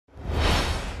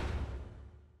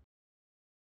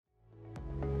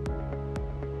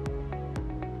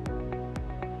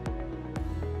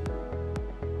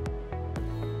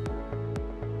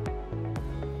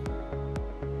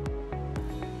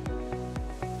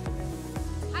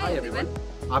Hi everyone.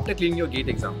 After clearing your GATE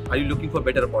exam, are you looking for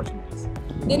better opportunities?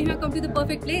 Then you have come to the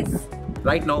perfect place.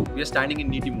 Right now, we are standing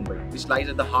in NITIE Mumbai, which lies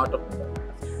at the heart of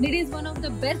Mumbai. NITIE is one of the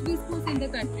best B schools in the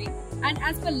country, and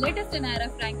as per latest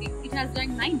NIRF ranking, it has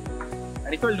ranked 9th.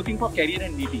 And if you are looking for career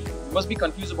in NITIE, you must be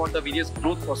confused about the various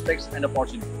growth prospects and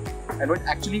opportunities, and what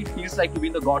actually it feels like to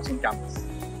be in the God's own campus.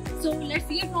 So let's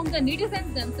hear from the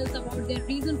netizens themselves about their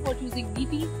reason for choosing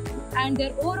NITIE and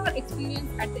their overall experience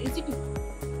at the institute.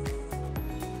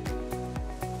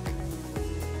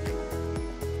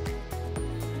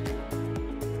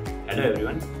 Hello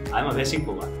everyone, I am Abhishek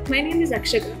Kumar. My name is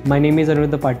Akshaka. My name is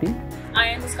Anuruddha Pati. I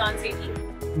am Muskan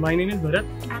Sethi. My name is Bharat.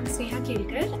 I am Sneha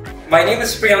Kelkar. My name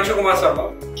is Priyanshu Kumar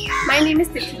Sarma. My name is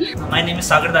Tithi. My name is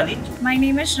Sagar Dadi. My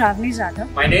name is Ravni Yadav.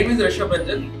 My name is Rishabh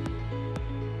Ranjan.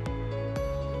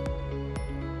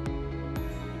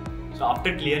 So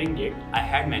after clearing GATE, I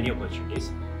had many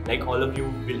opportunities, like all of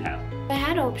you will have. I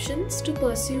had options to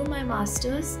pursue my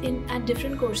masters at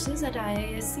different courses at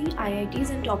IISc, IITs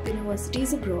and top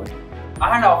universities abroad.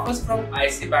 I had offers from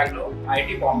IISc Bangalore,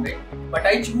 IIT Bombay, but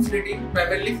I chose NITIE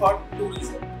primarily for two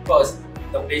reasons. First,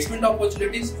 the placement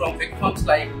opportunities from big firms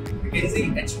like McKinsey,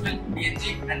 HUL,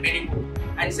 P&G and many more.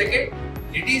 And second,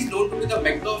 NITIE is known to be the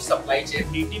mecca of supply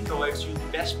chain. NITIE provides you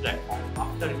the best platform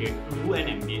after GATE to do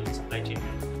an MBA in supply chain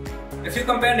management. If you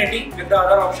compare NITIE with the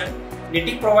other option,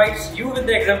 NITIE provides you with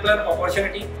the exemplar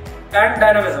opportunity and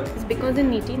dynamism. It's because in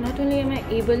NITIE, not only am I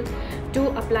able to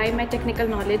apply my technical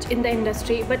knowledge in the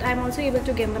industry, but I'm also able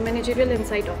to gain the managerial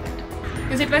insight of it.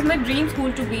 Because it was my dream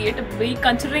school to be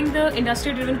considering the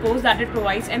industry-driven course that it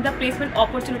provides and the placement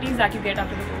opportunities that you get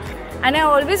after the course. And I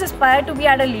always aspire to be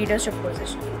at a leadership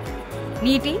position.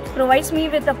 NITIE provides me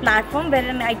with a platform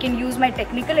wherein I can use my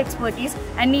technical expertise,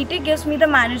 and NITIE gives me the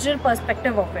managerial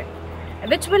perspective of it,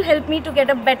 which will help me to get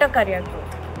a better career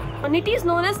growth. NITIE is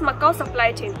known as Mecca of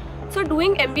supply chain. So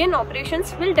doing MBA in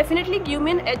operations will definitely give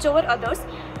me an edge over others,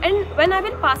 and when I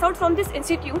will pass out from this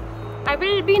institute, I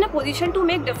will be in a position to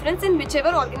make difference in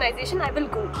whichever organization I will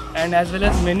go. And as well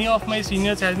as many of my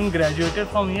seniors have been graduated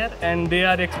from here and they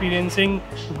are experiencing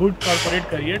good corporate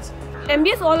careers.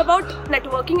 MBA is all about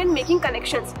networking and making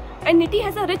connections, and NITIE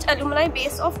has a rich alumni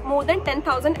base of more than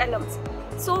 10,000 alums.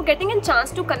 So getting a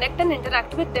chance to connect and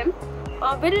interact with them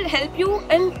will help you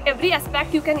in every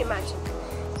aspect you can imagine.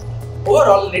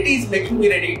 Overall, NITIE is making me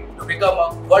ready to become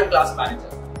a world-class manager.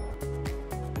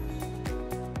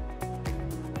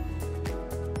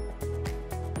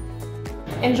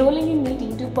 Enrolling in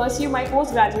NITIE to pursue my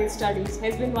postgraduate studies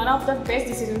has been one of the best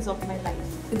decisions of my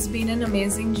life. It's been an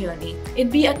amazing journey.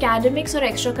 It be academics or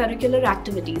extracurricular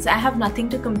activities, I have nothing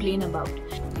to complain about.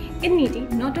 In NITIE,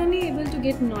 not only able to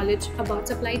get knowledge about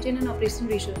supply chain and operation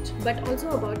research, but also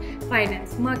about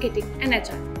finance, marketing and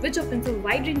HR, which opens a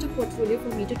wide range of portfolio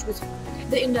for me to choose from.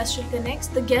 The industrial connects,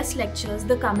 the guest lectures,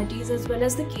 the committees as well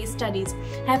as the case studies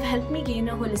have helped me gain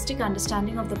a holistic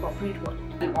understanding of the corporate world.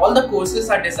 And all the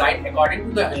courses are designed according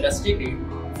to the industry need,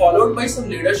 followed by some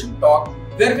leadership talk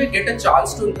where we get a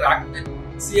chance to interact with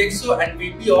CXO and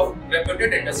VP of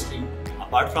reputed industry.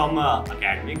 Apart from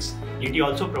academics, NITIE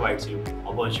also provides you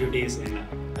opportunities in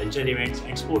cultural events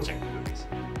and sports activities,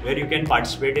 where you can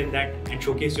participate in that and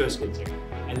showcase your skill set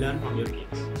and learn from your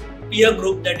peers. Peer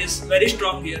group that is very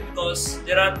strong here because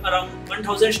there are around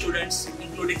 1,000 students,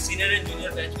 including senior and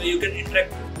junior batch, where you can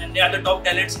interact, and they are the top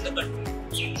talents in the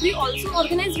country. We also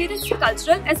organize various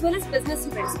cultural as well as business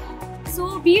events.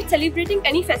 So be it celebrating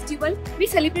any festival, we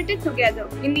celebrate it together.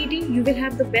 In NITIE, you will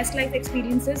have the best life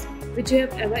experiences which you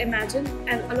have ever imagined,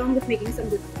 and along with making some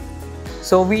good friends.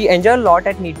 So we enjoy a lot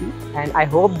at NITIE, and I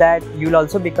hope that you'll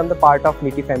also become the part of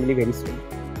NITIE family very soon.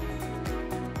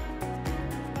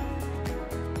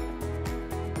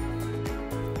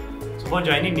 So for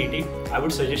joining NITIE, I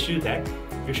would suggest you that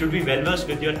you should be well versed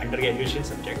with your undergraduate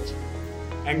subjects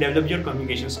and develop your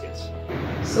communication skills.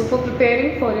 So for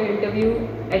preparing for your interview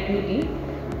at NITIE,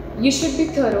 you should be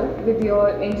thorough with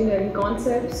your engineering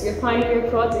concepts, your final year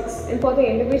projects, and for the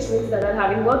individuals that are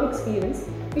having work experience,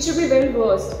 you should be well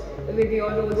versed with your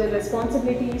roles and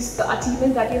responsibilities, the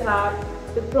achievements that you have,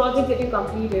 the project that you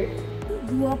completed.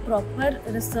 Do a proper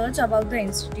research about the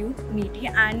institute, NITIE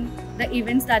and the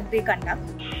events that they conduct.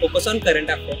 Focus on current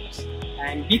affairs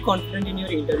and be confident in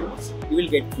your interviews, you will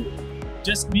get through.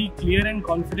 Just be clear and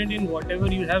confident in whatever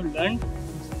you have learned.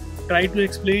 Try to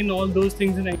explain all those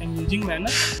things in an engaging manner.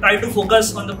 Try to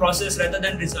focus on the process rather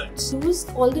than results. Use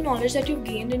all the knowledge that you've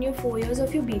gained in your 4 years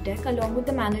of your BTech along with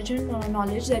the management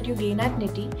knowledge that you gain at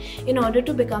NITIE in order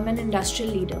to become an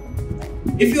industrial leader.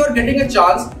 If you are getting a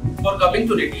chance for coming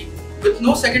to NITIE, with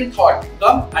no second thought,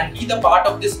 come and be the part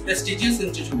of this prestigious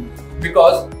institute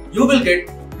because you will get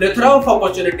plethora of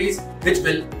opportunities which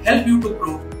will help you to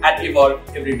grow and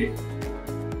evolve every day.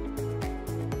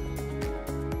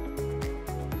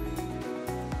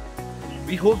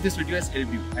 We hope this video has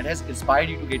helped you and has inspired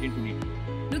you to get into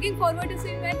NITIE. Looking forward to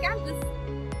seeing you at campus.